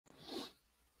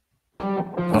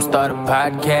start a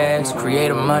podcast,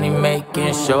 create a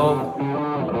money-making show.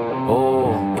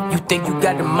 Oh, if you think you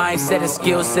got the mindset and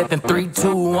skill set, then 3,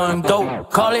 2, 1, go.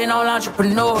 Call in all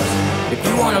entrepreneurs. If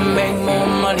you want to make more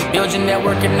money, build your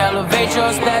network and elevate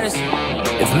your status.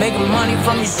 If making money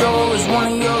from your show is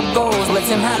one of your goals, let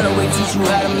Tim Holloway teach you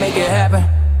how to make it happen.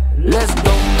 Let's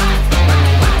go.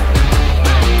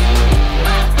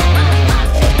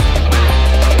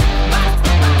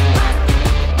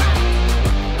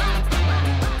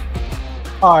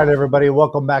 All right, everybody.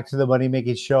 Welcome back to the Money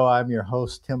Making Show. I'm your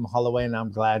host, Tim Holloway, and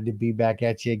I'm glad to be back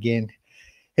at you again.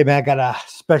 Hey, man, I got a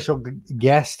special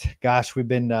guest. Gosh, we've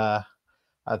been, I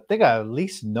think I've at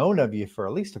least known of you for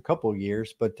at least a couple of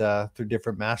years, but through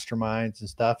different masterminds and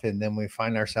stuff. And then we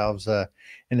find ourselves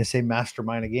in the same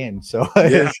mastermind again. So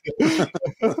yeah.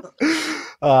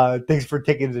 Thanks for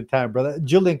taking the time, brother.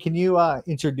 Julian, can you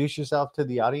introduce yourself to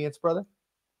the audience, brother?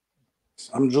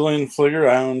 I'm Julian Fligger.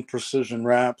 I own Precision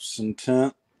Wraps and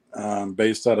Tent,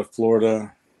 based out of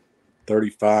Florida,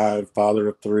 35, father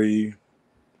of 3,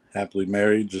 happily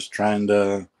married, just trying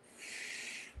to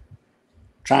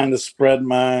spread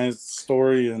my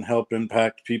story and help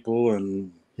impact people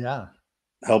and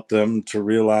help them to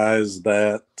realize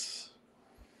that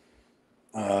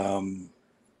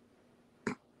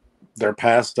their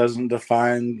past doesn't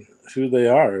define who they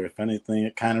are. If anything,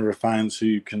 it kind of refines who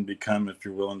you can become if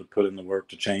you're willing to put in the work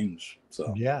to change.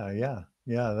 So yeah,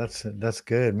 that's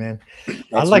good, man.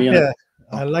 That's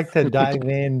I like to dive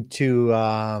into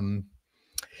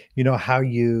you know, how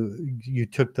you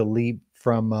took the leap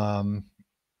from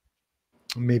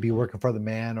maybe working for the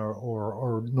man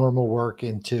or normal work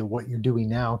into what you're doing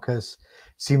now, because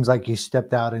it seems like you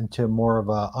stepped out into more of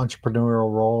a entrepreneurial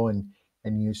role and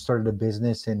you started a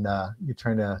business and you're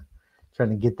trying to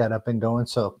get that up and going.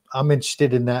 So I'm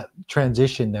interested in that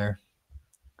transition there.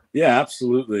 Yeah,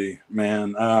 absolutely,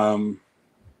 man.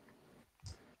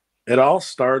 It all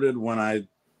started when I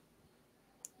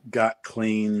got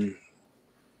clean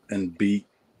and beat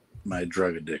my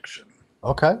drug addiction.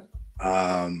 Okay.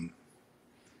 I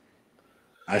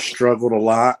struggled a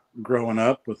lot growing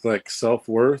up with like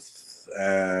self-worth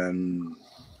and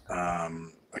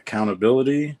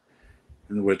accountability,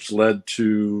 which led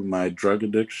to my drug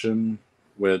addiction,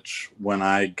 which when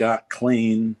I got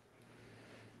clean,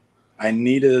 I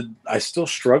still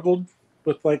struggled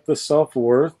with like the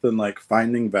self-worth and like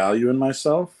finding value in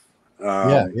myself.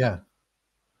 Yeah.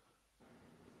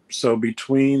 So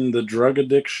between the drug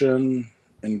addiction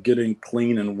and getting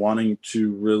clean and wanting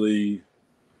to really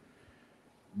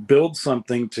build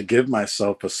something to give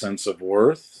myself a sense of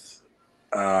worth,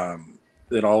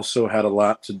 it also had a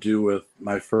lot to do with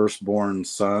my firstborn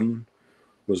son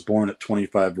was born at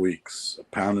 25 weeks, 1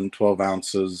 pound and 12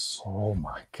 ounces. Oh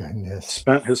my goodness.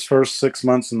 Spent his first 6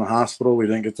 months in the hospital. We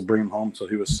didn't get to bring him home till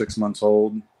he was 6 months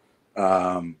old.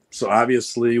 So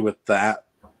obviously with that,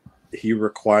 he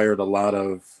required a lot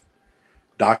of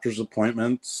doctor's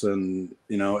appointments and,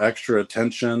 you know, extra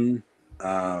attention.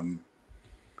 And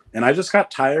I just got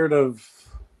tired of,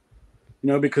 you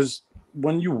know, because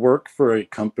when you work for a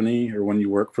company or when you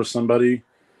work for somebody,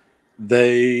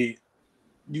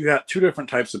 you got 2 different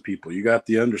types of people. You got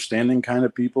the understanding kind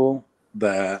of people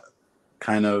that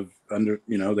kind of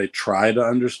they try to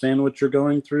understand what you're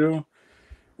going through.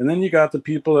 And then you got the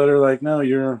people that are like, no,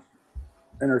 you're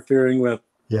interfering with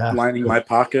lining my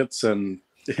pockets and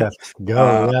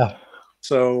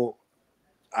So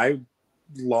I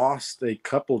lost a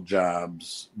couple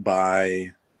jobs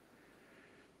by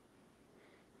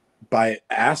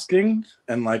asking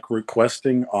and like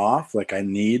requesting off, like I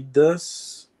need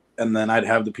this. And then I'd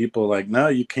have the people like, no,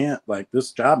 you can't, like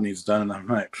this job needs done. And I'm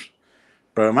like,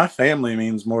 bro, my family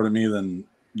means more to me than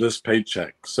this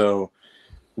paycheck. So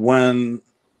and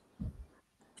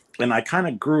I kind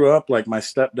of grew up like my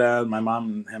stepdad, my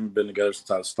mom and him have been together since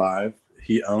I was 5.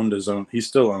 He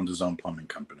still owns his own plumbing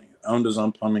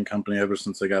company, ever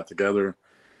since they got together.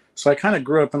 So I kind of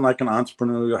grew up in like an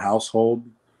entrepreneurial household.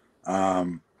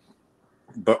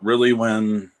 But really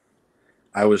when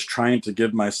I was trying to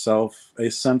give myself a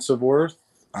sense of worth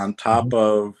on top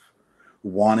of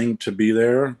wanting to be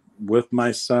there with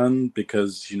my son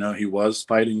because, you know, he was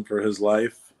fighting for his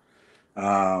life.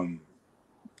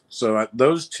 So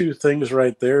those 2 things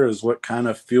right there is what kind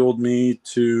of fueled me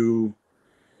to,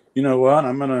 you know what,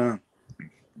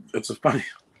 it's a funny,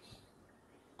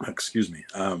 excuse me.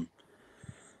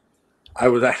 I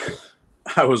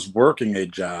was working a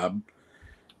job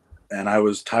and I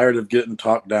was tired of getting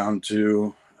talked down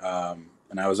to.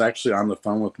 And I was actually on the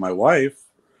phone with my wife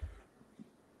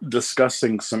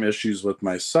discussing some issues with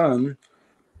my son.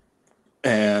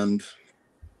 And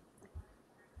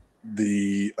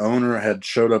the owner had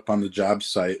showed up on the job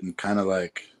site and kind of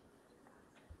like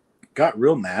got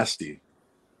real nasty.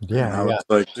 And I Yeah. was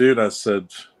like, dude, I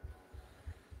said,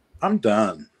 I'm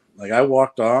done. Like, I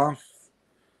walked off,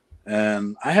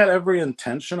 and I had every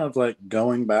intention of like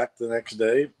going back the next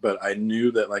day, but I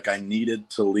knew that like I needed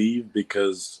to leave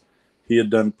because he had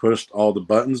done pushed all the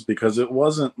buttons, because it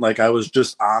wasn't like I was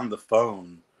just on the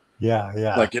phone. Yeah.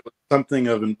 Yeah. Like, it was something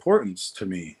of importance to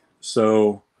me.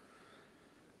 So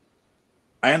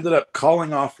I ended up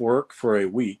calling off work for a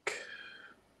week.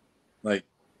 Like,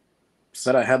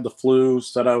 said I had the flu,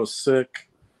 said I was sick,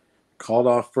 called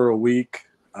off for a week.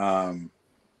 And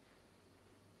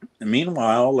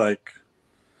meanwhile, like,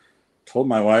 told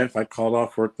my wife I called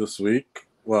off work this week.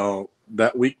 Well,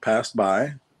 that week passed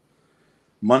by.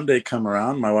 Monday come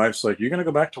around, my wife's like, "You gonna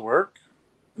go back to work?"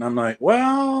 And I'm like,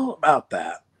 "Well, about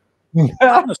that. I'm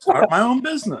gonna start my own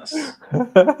business."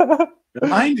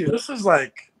 Mind you, this is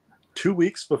like 2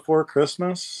 weeks before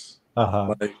Christmas.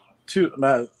 Uh-huh. Like it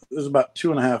was about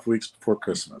 2.5 weeks before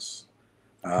Christmas.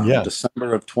 Yeah.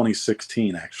 December of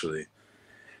 2016, actually.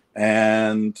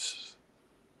 And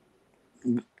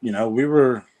we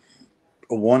were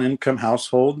a one income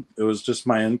household. It was just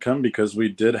my income because we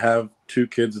did have 2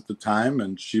 kids at the time,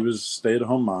 and she was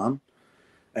stay-at-home mom.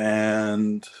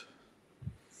 And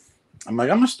I'm like,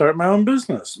 I'm gonna start my own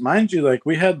business. Mind you, like,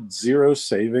 we had 0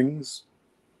 savings,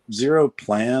 0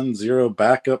 plan, 0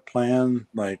 backup plan.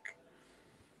 Like,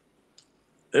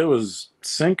 it was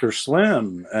sink or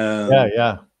swim. And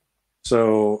Yeah.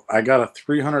 so I got a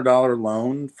 $300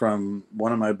 loan from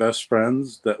one of my best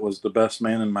friends that was the best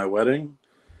man in my wedding,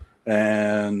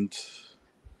 and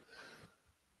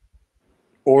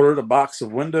ordered a box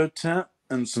of window tint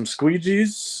and some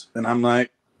squeegees. And I'm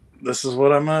like, this is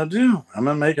what I'm going to do. I'm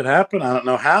going to make it happen. I don't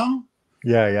know how,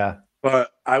 Yeah.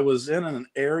 but I was in an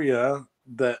area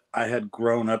that I had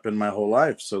grown up in my whole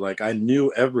life. So like, I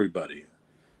knew everybody,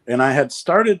 and I had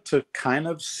started to kind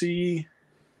of see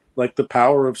like the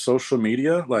power of social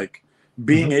media, like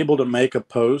being able to make a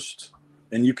post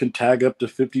and you can tag up to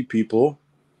 50 people.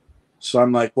 So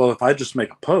I'm like, well, if I just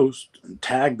make a post and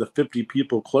tag the 50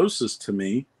 people closest to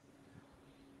me,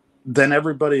 then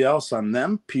everybody else on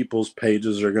them people's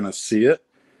pages are going to see it,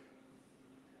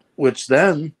 which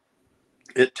then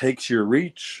it takes your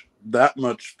reach that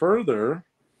much further.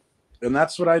 And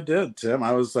that's what I did, Tim.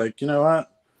 I was like, you know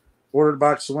what? Ordered a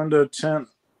box of window tint.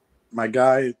 My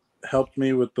guy helped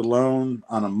me with the loan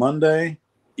on a Monday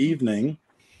evening,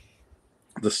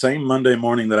 the same Monday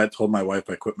morning that I told my wife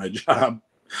I quit my job.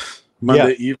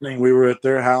 Monday evening, we were at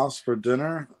their house for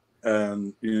dinner,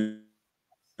 and the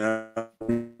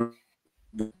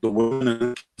women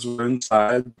and kids were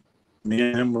inside. Me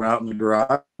and him were out in the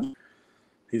garage.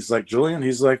 He's like, Julian,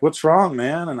 he's like, what's wrong,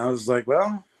 man? And I was like,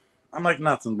 well, I'm like,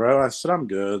 nothing, bro. I said, I'm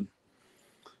good.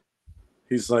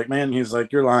 He's like, man, he's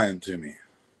like, you're lying to me.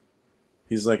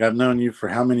 He's like, I've known you for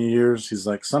how many years? He's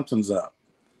like, something's up.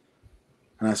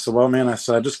 And I said, well, man, I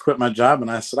said, I just quit my job.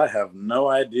 And I said, I have no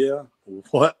idea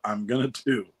what I'm going to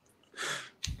do.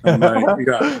 I'm like, we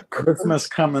got Christmas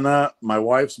coming up. My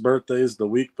wife's birthday is the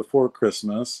week before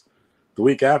Christmas. The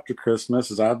week after Christmas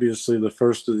is obviously the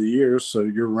first of the year. So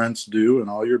your rent's due and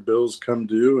all your bills come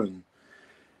due. And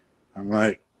I'm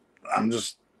like, I'm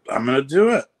going to do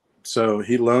it. So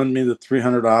he loaned me the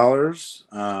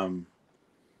 $300.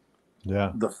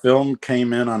 The film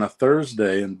came in on a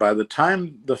Thursday, and by the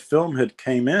time the film had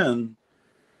came in,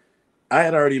 I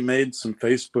had already made some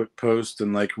Facebook posts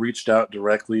and like reached out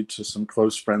directly to some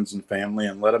close friends and family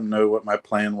and let them know what my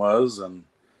plan was. And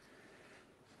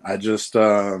I just,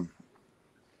 by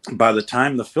the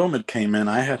time the film had came in,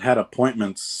 I had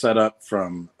appointments set up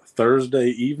from Thursday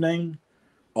evening,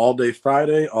 all day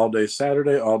Friday, all day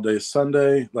Saturday, all day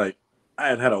Sunday. Like, I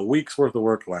had a week's worth of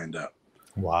work lined up.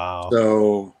 Wow.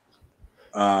 So,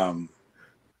 and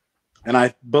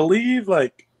I believe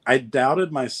like I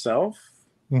doubted myself,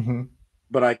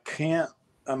 but I can't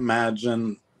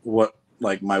imagine what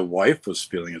like my wife was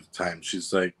feeling at the time.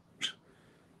 She's like,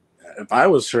 if I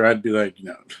was her, I'd be like,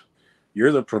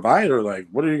 you're the provider. Like,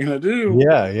 what are you going to do?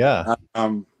 Yeah.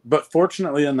 But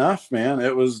fortunately enough, man,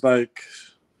 it was like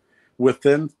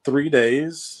within 3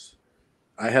 days,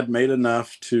 I had made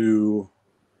enough to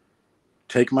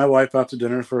take my wife out to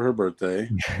dinner for her birthday.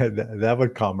 That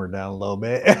would calm her down a little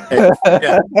bit.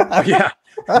 Yeah.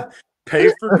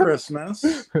 Pay for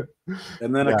Christmas.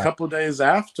 And then a couple of days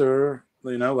after,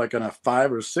 like in a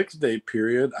 5 or 6 day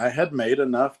period, I had made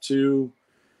enough to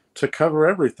cover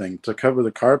everything, to cover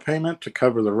the car payment, to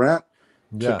cover the rent,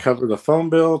 to cover the phone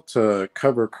bill, to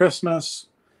cover Christmas.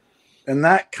 And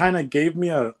that kind of gave me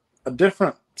a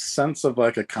different sense of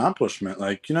like accomplishment.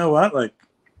 Like, you know what? Like,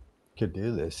 could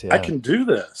do this. I Yeah. can do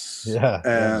this.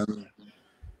 Yeah.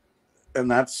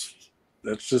 And that's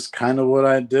just kind of what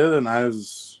I did. And I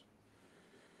was,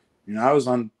 I was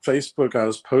on Facebook, I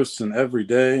was posting every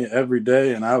day,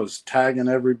 and I was tagging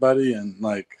everybody, and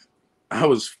like I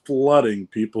was flooding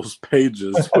people's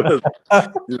pages with,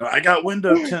 I got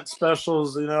window tint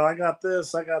specials, I got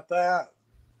this, I got that.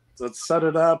 Let's set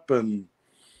it up. And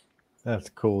that's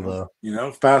cool though.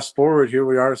 Fast forward, here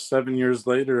we are 7 years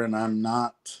later, and I'm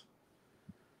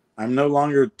no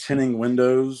longer tinting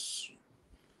windows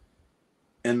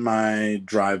in my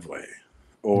driveway,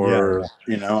 or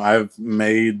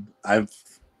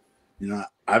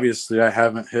obviously I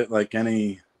haven't hit like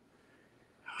any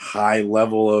high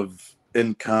level of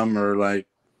income or like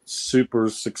super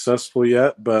successful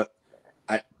yet, but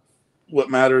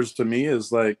what matters to me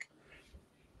is like,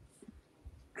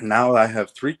 now I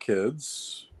have 3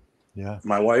 kids. Yeah.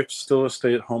 My wife's still a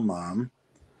stay-at-home mom,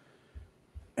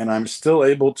 and I'm still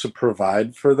able to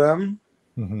provide for them.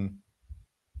 Mm-hmm.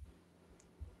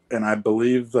 And I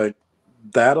believe like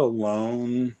that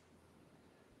alone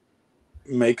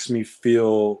makes me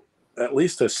feel at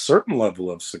least a certain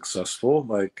level of successful.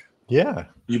 Like, yeah,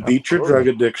 you beat your drug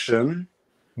addiction.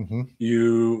 Mm-hmm.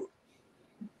 You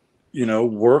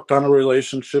worked on a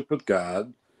relationship with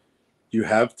God. You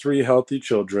have 3 healthy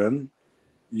children.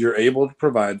 You're able to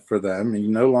provide for them, and you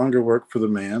no longer work for the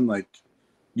man. Like,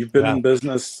 you've been in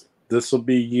business. This will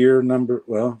be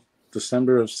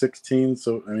December of 16.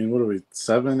 So, I mean, what are we,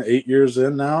 7, 8 years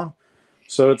in now?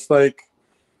 So it's like,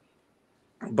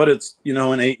 but it's,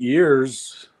 in 8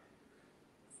 years,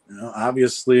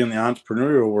 obviously in the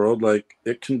entrepreneurial world, like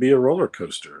it can be a roller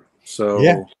coaster.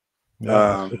 So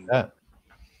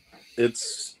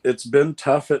it's been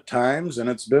tough at times, and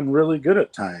it's been really good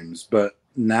at times, but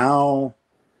now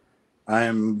I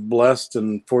am blessed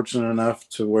and fortunate enough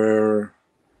to where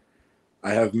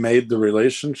I have made the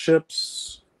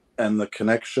relationships and the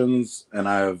connections, and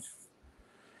I've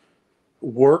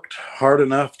worked hard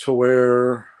enough to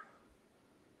where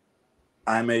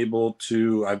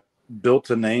I've built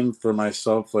a name for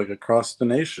myself, like across the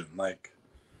nation. Like,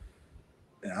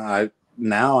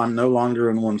 now I'm no longer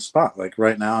in one spot. Like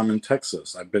right now I'm in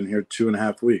Texas. I've been here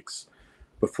 2.5 weeks.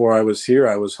 Before I was here,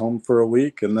 I was home for a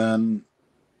week. And then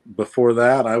before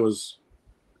that, I was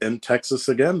in Texas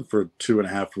again for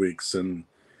 2.5 weeks. And,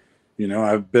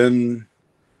 I've been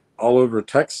all over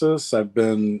Texas. I've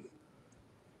been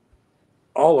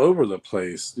all over the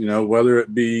place, whether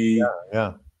it be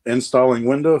installing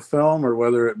window film, or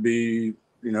whether it be,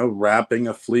 wrapping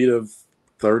a fleet of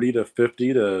 30 to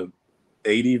 50 to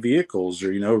 80 vehicles, or,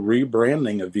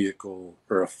 rebranding a vehicle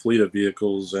or a fleet of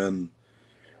vehicles. And,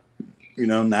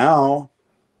 now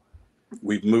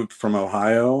we've moved from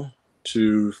Ohio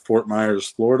to Fort Myers,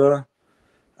 Florida.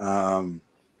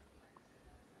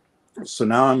 So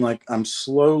now I'm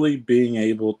slowly being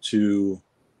able to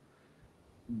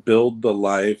build the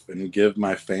life and give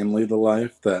my family the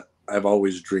life that I've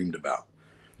always dreamed about.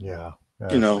 Yeah.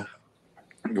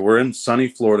 We're in sunny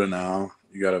Florida now.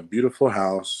 You got a beautiful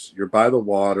house. You're by the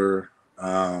water.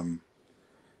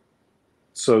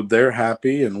 So they're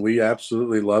happy, and we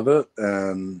absolutely love it.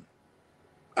 And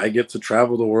I get to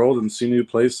travel the world and see new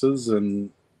places and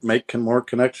make more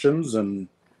connections and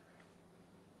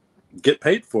get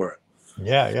paid for it.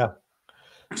 Yeah.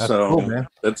 That's so cool, man.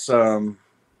 It's love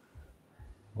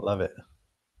it.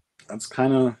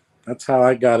 That's how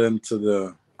I got into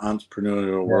the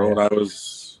entrepreneurial world. I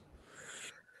was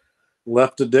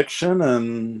left addiction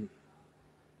and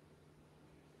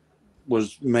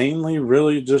was mainly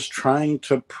really just trying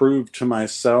to prove to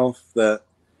myself that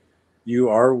you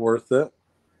are worth it.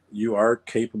 You are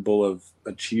capable of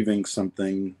achieving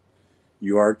something.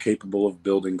 You are capable of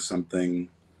building something.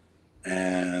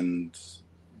 And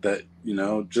that,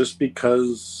 just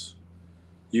because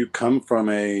you come from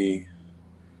a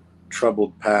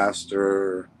troubled past,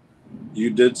 or you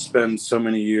did spend so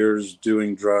many years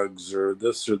doing drugs or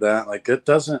this or that, like it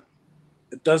doesn't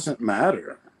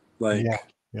matter. Like,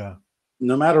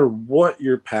 no matter what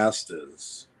your past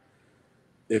is,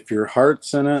 if your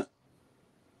heart's in it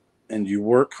and you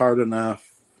work hard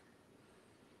enough,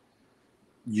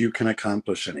 you can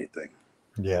accomplish anything.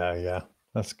 Yeah.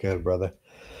 That's good, brother.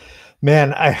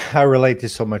 Man, I relate to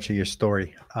so much of your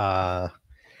story. I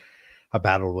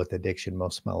battled with addiction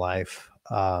most of my life.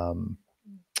 My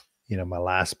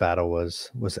last battle was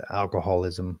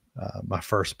alcoholism. My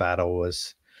first battle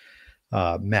was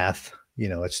meth.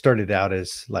 It started out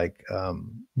as like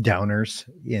downers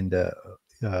into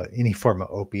any form of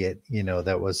opiate,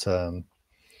 that was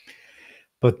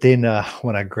But then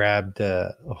when I grabbed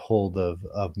a hold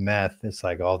of meth, it's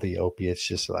like all the opiates,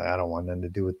 just like I don't want nothing to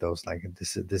do with those. Like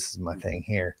this is my thing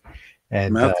here.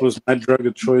 And Meth was my drug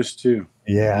of choice too.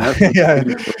 yeah, Meth was yeah.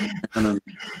 and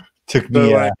Took so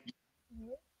me. like,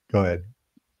 Go ahead.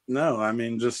 no, I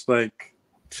mean, just like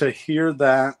to hear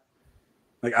that,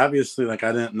 like obviously, like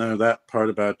I didn't know that part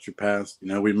about your past. You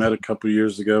know, we met a couple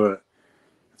years ago at,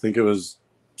 I think it was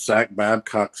Zach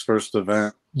Babcock's first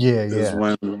event. Yeah, Is yeah.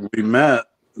 when we met,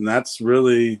 and that's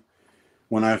really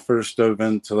when I first dove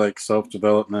into like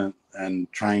self-development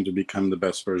and trying to become the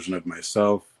best version of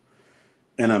myself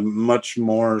in a much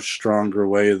more stronger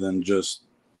way than just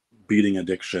beating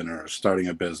addiction or starting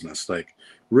a business. Like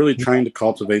really trying to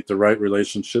cultivate the right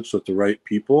relationships with the right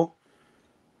people.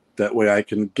 That way I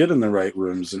can get in the right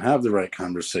rooms and have the right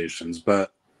conversations.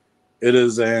 But it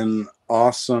is it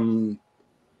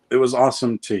was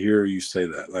awesome to hear you say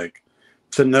that. Like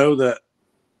to know that,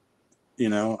 you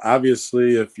know,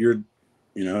 obviously if you're,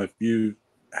 you know, if you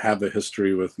have a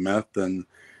history with meth, then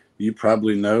you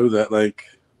probably know that like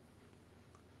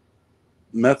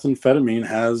methamphetamine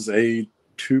has a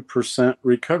 2%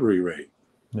 recovery rate.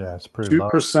 Yeah, it's pretty low.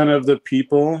 2% of the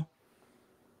people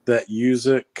that use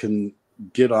it can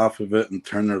get off of it and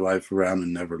turn their life around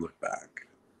and never look back.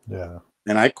 Yeah.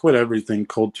 And I quit everything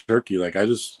cold turkey. Like I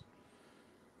just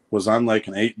was on like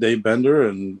an 8-day bender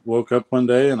and woke up one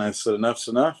day and I said, enough's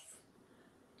enough.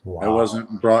 Wow. I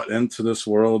wasn't brought into this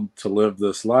world to live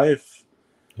this life.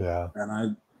 Yeah. And I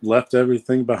left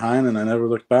everything behind and I never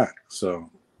looked back. So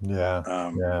Yeah.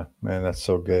 Yeah, man, that's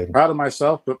so good. Proud of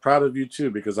myself, but proud of you too,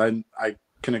 because I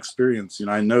can experience, you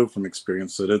know, I know from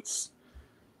experience that it's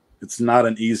not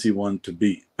an easy one to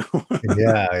beat.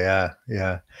 Yeah.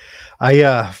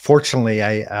 I fortunately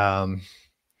I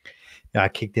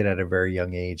kicked it at a very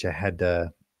young age. I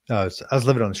was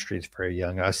living on the streets very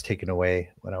young. I was taken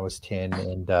away when I was 10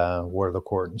 and wore the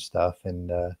court and stuff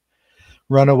and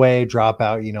run away, drop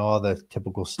out, you know, all the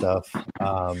typical stuff.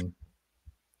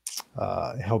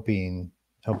 Helping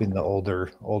the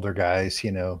older guys,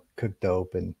 you know, cook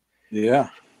dope and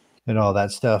all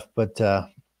that stuff. But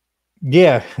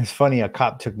yeah, it's funny. A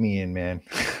cop took me in, man.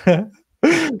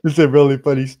 It's a really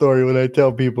funny story when I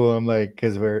tell people. I'm like,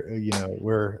 because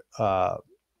I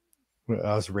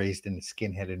was raised in a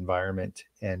skinhead environment,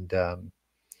 and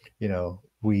you know,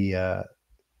 we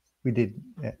did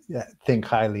think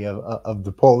highly of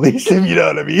the police, if you know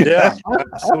what I mean. Yeah,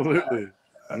 absolutely.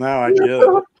 Now I get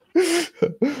it.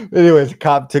 Anyways, the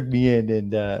cop took me in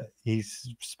and he's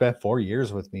spent 4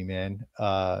 years with me, man.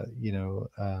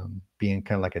 Being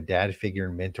kind of like a dad figure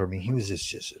and mentor me. He was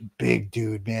just a big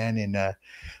dude, man, and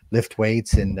lift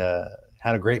weights and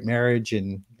had a great marriage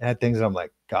and had things. And I'm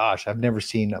like, gosh, I've never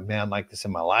seen a man like this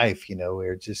in my life. You know,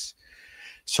 we're just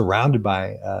surrounded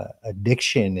by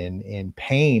addiction and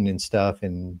pain and stuff,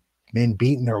 and men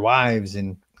beating their wives,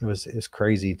 and it was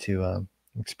crazy to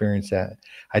experience that.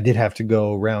 I did have to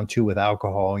go round 2 with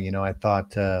alcohol. You know, I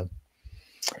thought that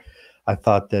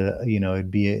you know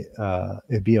it'd be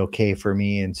okay for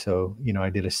me, and so you know I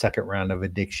did a second round of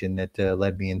addiction that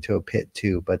led me into a pit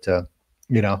too. But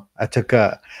you know, I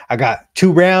got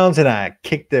 2 rounds and I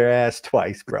kicked their ass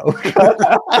twice, bro.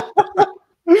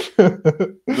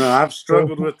 No, I've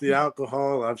struggled with the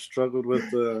alcohol. I've struggled with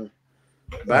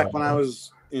back when I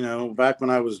was, you know, back when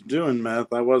I was doing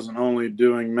meth, I wasn't only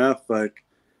doing meth, like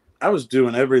I was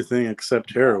doing everything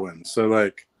except heroin. So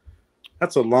like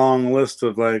that's a long list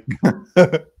of like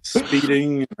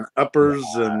speeding and uppers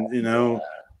and, you know,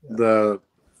 the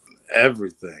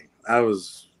everything.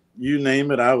 You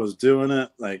name it, I was doing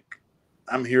it. Like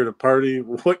I'm here to party.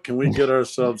 What can we get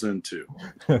ourselves into?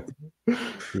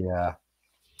 Yeah.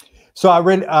 So I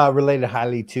related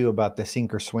highly too about the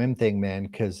sink or swim thing, man,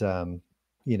 because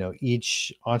you know,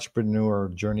 each entrepreneur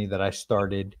journey that I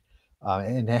started,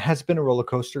 and it has been a roller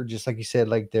coaster, just like you said.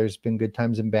 Like there's been good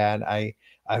times and bad. I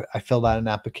filled out an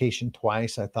application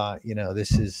twice. I thought, you know,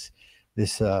 this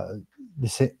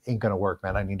ain't gonna work,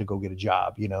 man. I need to go get a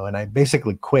job, you know. And I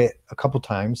basically quit a couple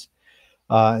times,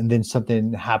 and then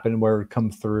something happened where it would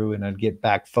come through, and I'd get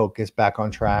back focused, back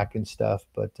on track and stuff.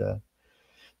 But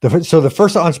so the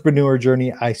first entrepreneur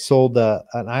journey, I sold an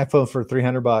iPhone for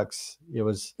 $300. It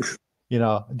was, you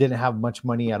know, didn't have much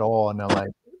money at all. And I'm like,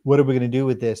 what are we going to do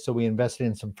with this? So we invested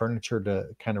in some furniture to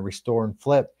kind of restore and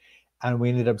flip. And we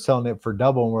ended up selling it for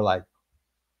double. And we're like,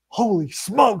 holy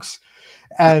smokes.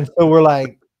 And so we're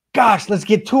like, gosh, let's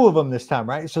get 2 of them this time.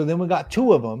 Right. So then we got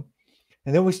 2 of them.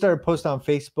 And then we started posting on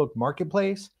Facebook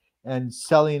Marketplace and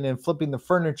selling and flipping the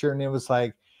furniture. And it was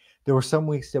like, there were some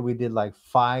weeks that we did like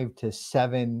 5 to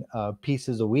 7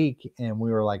 pieces a week, and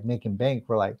we were like making bank.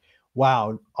 We're like,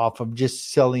 wow, off of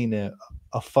just selling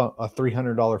a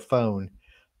 $300 phone,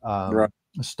 Right.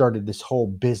 started this whole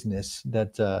business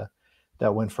that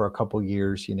went for a couple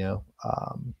years,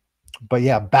 but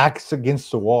yeah, backs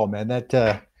against the wall, man.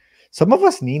 That some of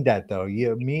us need that though.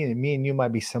 Me and you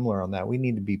might be similar on that. We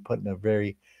need to be put in a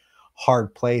very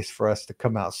hard place for us to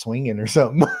come out swinging or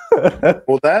something.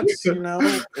 Well, that's,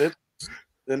 it,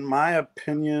 in my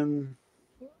opinion,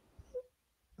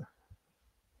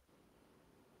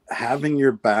 having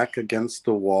your back against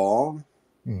the wall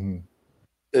Mhm.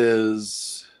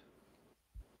 is,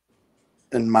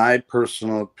 in my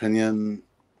personal opinion,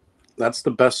 that's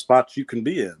the best spot you can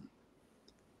be in.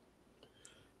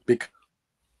 Because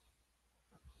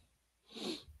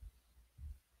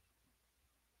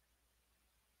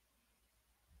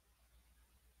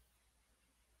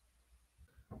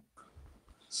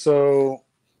so,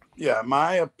 yeah,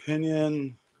 my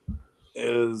opinion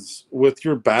is with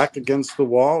your back against the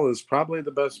wall is probably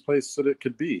the best place that it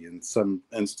could be in some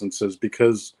instances,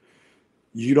 because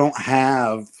you don't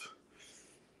have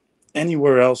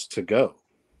anywhere else to go.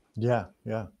 Yeah,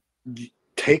 yeah. You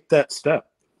take that step.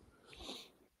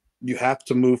 You have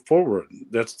to move forward.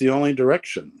 That's the only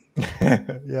direction.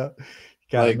 Yeah.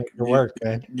 Gotta Like make it work,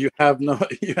 man. you have no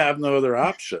you have no other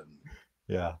option.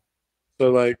 Yeah.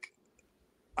 So like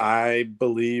I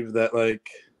believe that like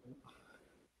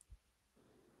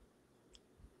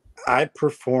I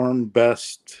perform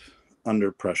best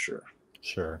under pressure.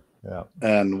 Sure. Yeah.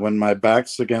 And when my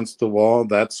back's against the wall,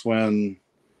 that's when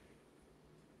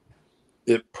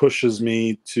it pushes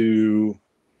me to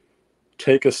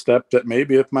take a step that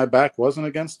maybe if my back wasn't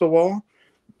against the wall,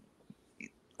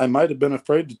 I might have been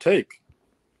afraid to take.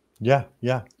 Yeah.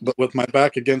 Yeah. But with my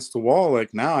back against the wall,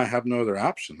 like now I have no other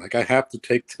option. Like I have to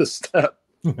take this step.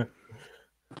 Yeah.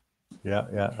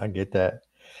 Yeah. I get that.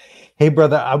 Hey,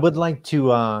 brother, I would like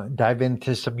to dive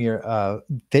into some of your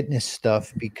fitness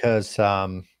stuff because,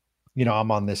 I'm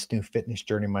on this new fitness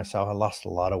journey myself. I lost a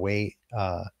lot of weight.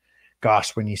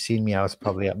 Gosh, when you see me, I was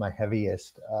probably at my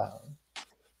heaviest.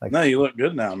 Like, No, you look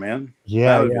good now, man.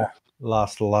 yeah, Proud of yeah, you.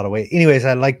 lost a lot of weight. Anyways,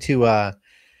 I'd like to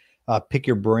pick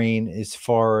your brain as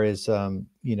far as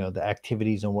the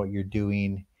activities and what you're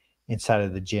doing inside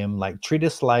of the gym. Like treat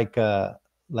us like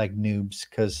noobs,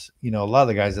 because a lot of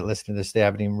the guys that listen to this, they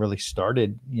haven't even really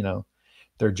started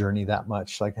their journey that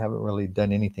much, like haven't really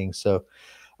done anything. So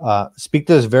speak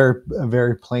to us very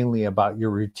very plainly about your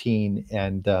routine,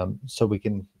 and so we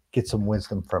can get some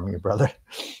wisdom from you, brother.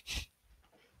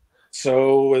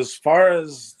 So as far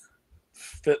as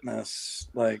fitness,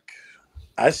 like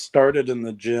I started in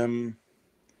the gym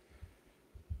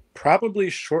probably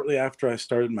shortly after I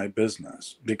started my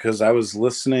business, because I was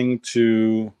listening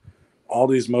to all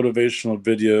these motivational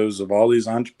videos of all these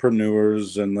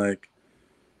entrepreneurs, and like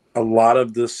a lot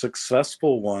of the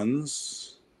successful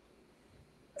ones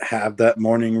have that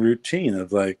morning routine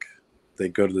of like they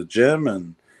go to the gym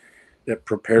and it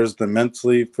prepares them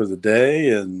mentally for the day.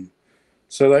 And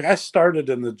so like I started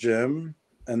in the gym,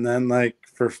 and then like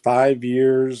for 5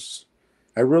 years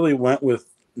I really went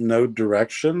with no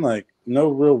direction, like no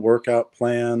real workout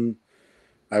plan.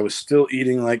 I was still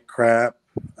eating like crap.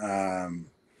 Um,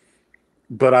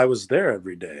 but I was there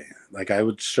every day. Like I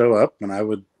would show up and I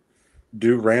would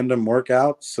do random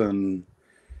workouts, and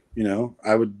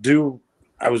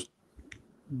I was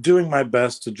doing my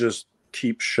best to just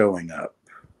keep showing up.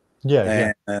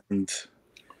 Yeah, yeah. And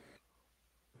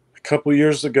a couple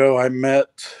years ago I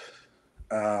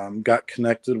got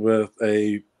connected with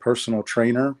a personal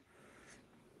trainer,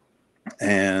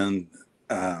 and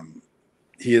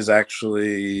he is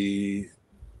actually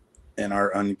in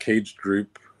our Uncaged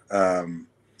group.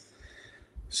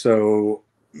 So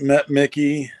met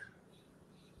Mickey,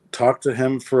 talked to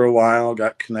him for a while,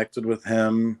 got connected with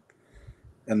him.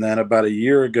 And then about a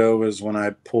year ago is when I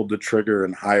pulled the trigger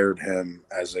and hired him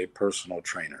as a personal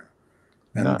trainer.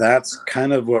 And No. that's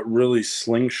kind of what really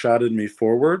slingshotted me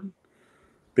forward.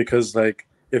 Because like,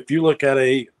 if you look at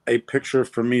a picture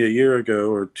from me a year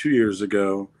ago or 2 years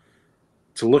ago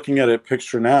to looking at a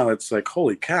picture now, it's like,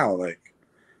 holy cow, like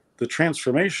the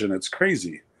transformation, it's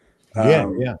crazy.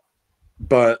 Yeah, yeah.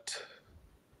 But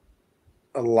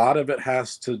a lot of it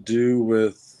has to do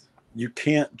with you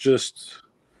can't just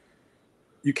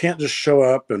show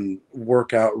up and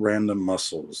work out random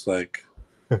muscles. Like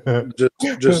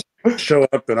just show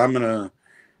up and I'm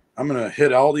gonna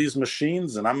hit all these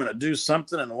machines and I'm gonna do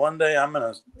something, and one day I'm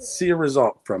gonna see a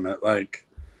result from it. Like,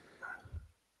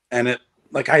 and it,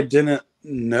 like, I didn't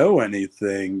know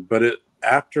anything, but it,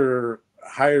 after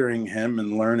hiring him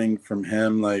and learning from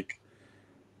him, like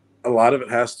a lot of it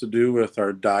has to do with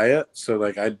our diet. So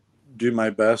like I do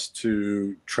my best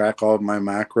to track all of my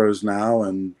macros now,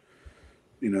 and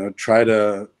try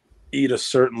to eat a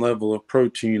certain level of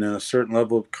protein and a certain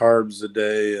level of carbs a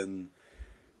day.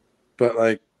 But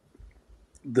like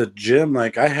the gym,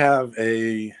 like I have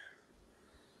a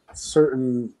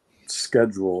certain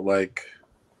schedule, like,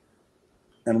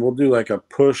 and we'll do like a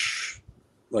push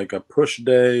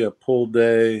day, a pull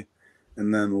day,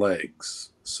 and then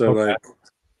legs. So Okay. like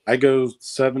I go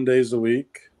 7 days a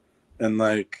week, and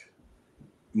like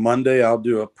Monday I'll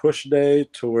do a push day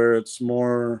to where it's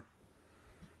more,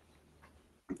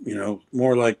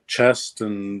 more like chest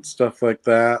and stuff like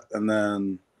that. And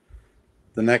then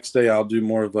the next day I'll do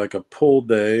more of like a pull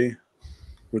day,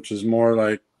 which is more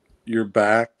like your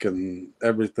back and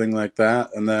everything like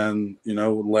that. And then,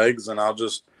 legs, and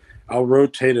I'll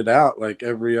rotate it out like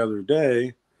every other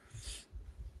day.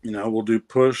 We'll do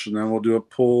push, and then we'll do a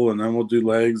pull, and then we'll do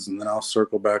legs, and then I'll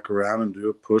circle back around and do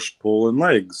a push, pull, and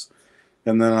legs.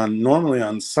 And then normally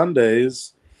on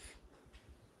Sundays,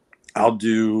 I'll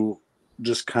do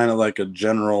just kind of like a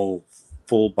general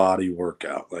full body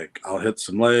workout. Like I'll hit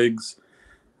some legs,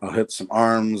 I'll hit some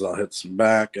arms, I'll hit some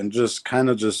back, and just kind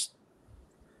of just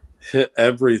hit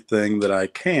everything that I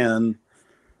can.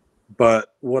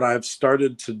 But what I've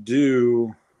started to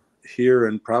do here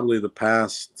in probably the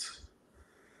past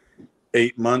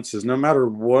 8 months is no matter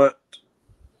what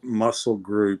muscle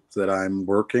group that I'm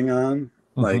working on,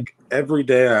 like every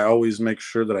day I always make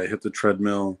sure that I hit the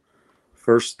treadmill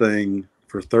first thing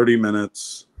for 30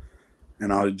 minutes.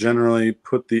 And I'll generally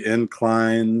put the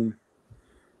incline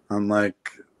on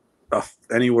like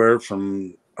anywhere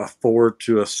from a 4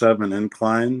 to a 7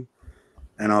 incline.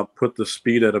 And I'll put the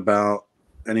speed at about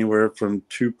anywhere from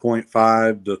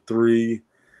 2.5 to 3.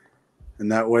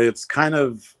 And that way it's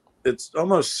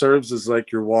almost serves as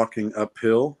like you're walking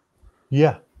uphill.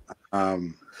 Yeah.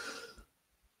 At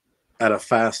a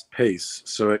fast pace.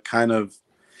 So it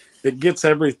gets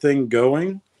everything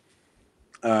going.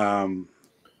 And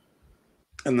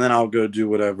then I'll go do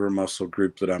whatever muscle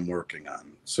group that I'm working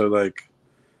on. So like,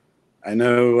 I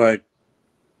know like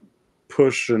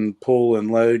push and pull and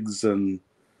legs, and,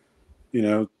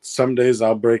 some days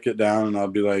I'll break it down and I'll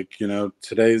be like,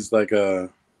 today's like a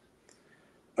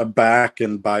back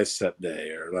and bicep day,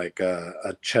 or like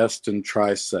a chest and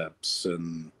triceps,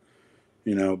 and,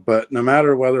 but no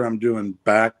matter whether I'm doing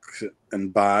back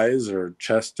and bis or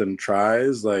chest and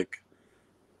tris, like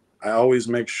I always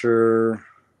make sure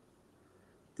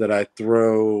that I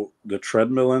throw the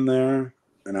treadmill in there,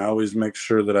 and I always make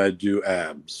sure that I do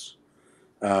abs.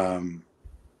 And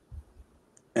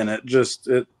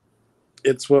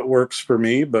it's what works for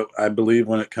me. But I believe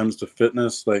when it comes to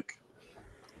fitness, like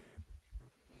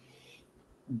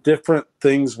different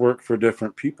things work for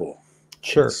different people.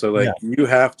 Sure. So like you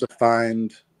have to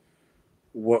find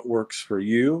what works for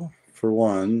you, for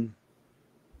one,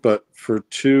 but for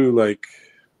two, like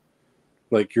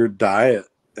your diet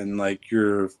and like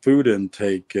your food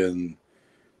intake, and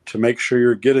to make sure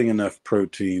you're getting enough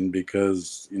protein,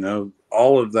 because,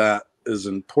 all of that is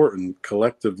important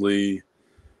collectively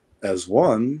as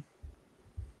one.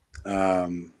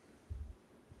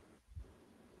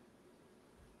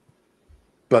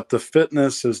 But the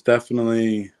fitness has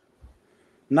definitely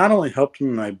not only helped me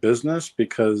in my business,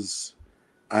 because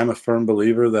I'm a firm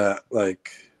believer that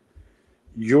like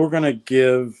you're going to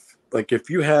give, like if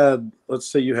let's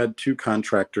say you had 2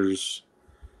 contractors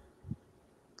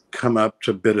come up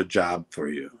to bid a job for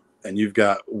you, and you've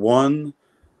got one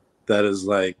that is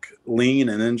like lean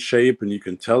and in shape, and you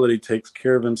can tell that he takes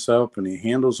care of himself and he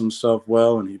handles himself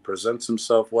well and he presents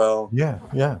himself well. Yeah.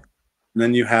 And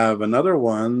then you have another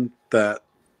one that,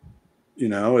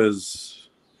 is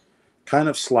kind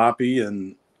of sloppy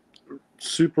and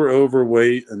super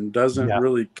overweight and doesn't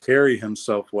really carry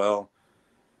himself well.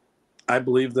 I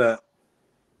believe that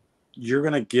you're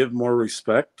going to give more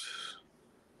respect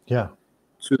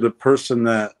to the person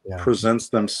that presents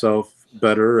themselves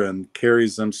better and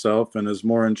carries themselves and is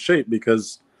more in shape,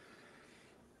 because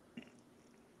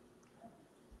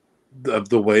of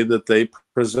the way that they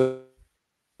present.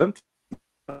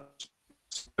 I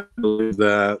believe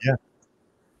that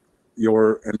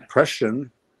your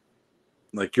impression,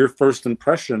 like your first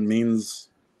impression, means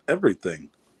everything.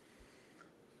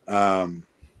 But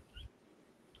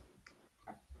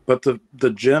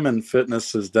the gym and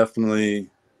fitness is definitely,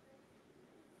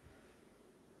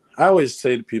 I always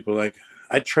say to people, like,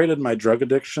 I traded my drug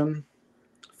addiction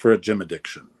for a gym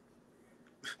addiction.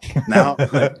 Now,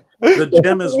 like, the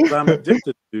gym is what I'm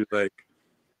addicted to. Like,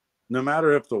 no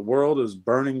matter if the world is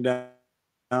burning down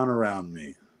around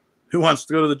me, who wants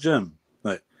to go to the gym?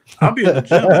 Like, I'll be in the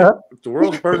gym. Like, if the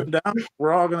world's burning down,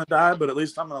 we're all going to die, but at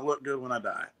least I'm going to look good when I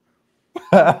die.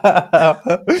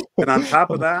 And on top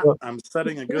of that, I'm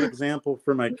setting a good example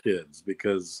for my kids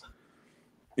because,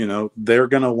 you know, they're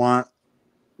going to want,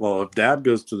 well, if dad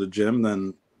goes to the gym,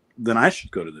 then I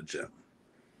should go to the gym.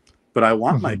 But I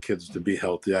want my kids to be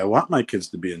healthy. I want my kids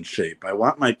to be in shape. I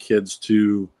want my kids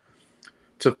to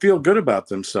feel good about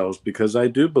themselves, because I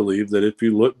do believe that if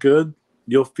you look good,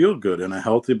 you'll feel good, and a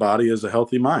healthy body is a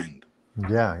healthy mind.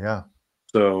 Yeah.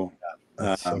 So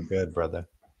That's so good, brother.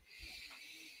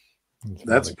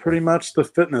 That's really pretty much the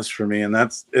fitness for me. And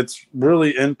it's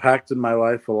really impacted my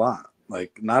life a lot.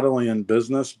 Like, not only in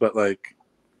business, but like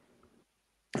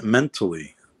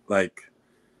mentally. Like,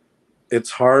 it's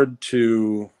hard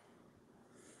to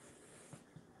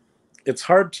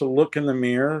look in the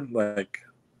mirror. Like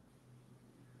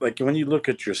when you look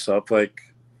at yourself, like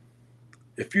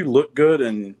if you look good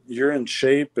and you're in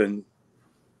shape, and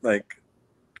like,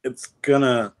 it's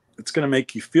gonna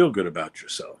make you feel good about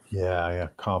yourself. Yeah.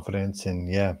 Confidence and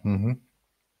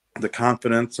the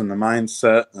confidence and the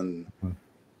mindset and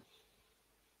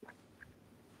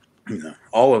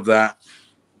all of that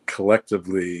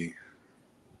collectively,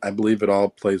 I believe it all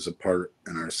plays a part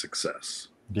in our success.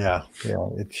 Yeah,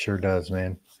 it sure does,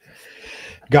 man.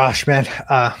 Gosh, man.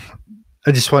 I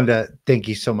just wanted to thank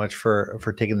you so much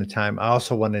for taking the time. I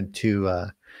also wanted to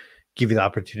give you the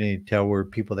opportunity to tell where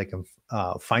people they can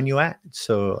find you at.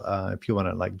 So if you want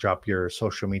to like drop your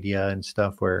social media and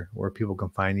stuff, where people can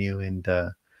find you and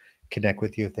connect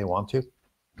with you if they want to.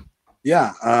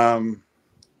 Yeah.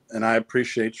 And I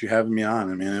appreciate you having me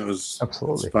on. I mean, it was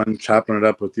fun chopping it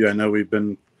up with you. I know we've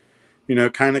been,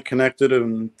 kind of connected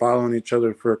and following each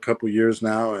other for a couple years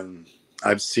now, and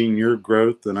I've seen your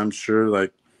growth, and I'm sure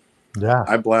like,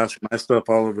 I blast my stuff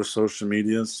all over social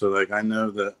media. So like, I know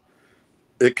that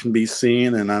it can be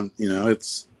seen, and I'm,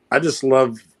 I just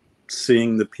love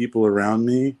seeing the people around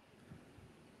me.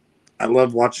 I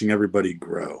love watching everybody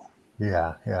grow.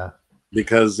 Yeah.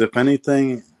 Because if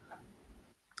anything,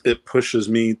 it pushes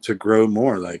me to grow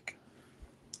more. Like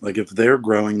if they're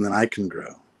growing, then I can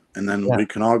grow, and then we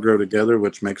can all grow together,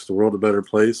 which makes the world a better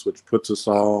place, which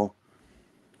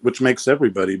makes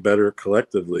everybody better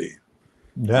collectively.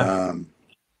 Yeah.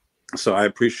 So I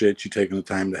appreciate you taking the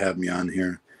time to have me on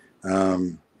here.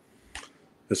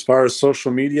 As far as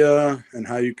social media and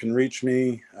how you can reach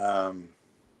me, I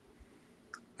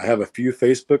have a few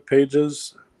Facebook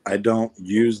pages. I don't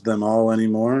use them all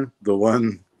anymore. The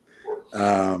one,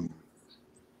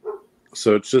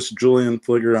 so it's just Julian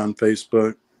Fligger on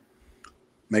Facebook.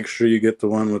 Make sure you get the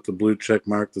one with the blue check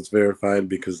mark that's verified,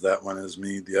 because that one is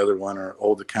me. The other one are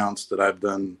old accounts that I've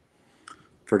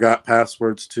forgot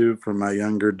passwords to from my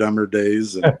younger, dumber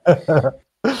days. And,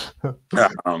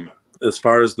 as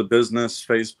far as the business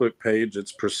Facebook page,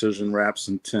 it's Precision Wraps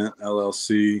and Tint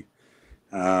LLC.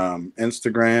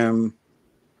 Instagram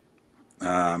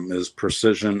is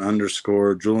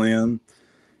precision_Julian.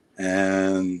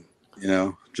 And,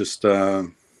 just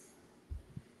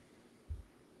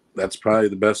that's probably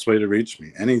the best way to reach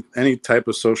me. Any type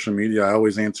of social media, I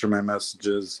always answer my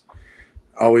messages.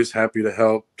 Always happy to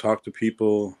help, talk to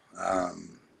people,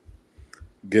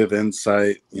 give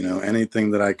insight,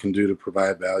 anything that I can do to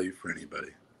provide value for anybody.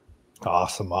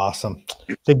 Awesome.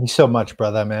 Thank you so much,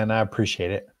 brother, man. I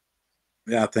appreciate it.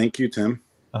 Yeah, thank you, Tim.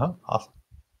 Awesome.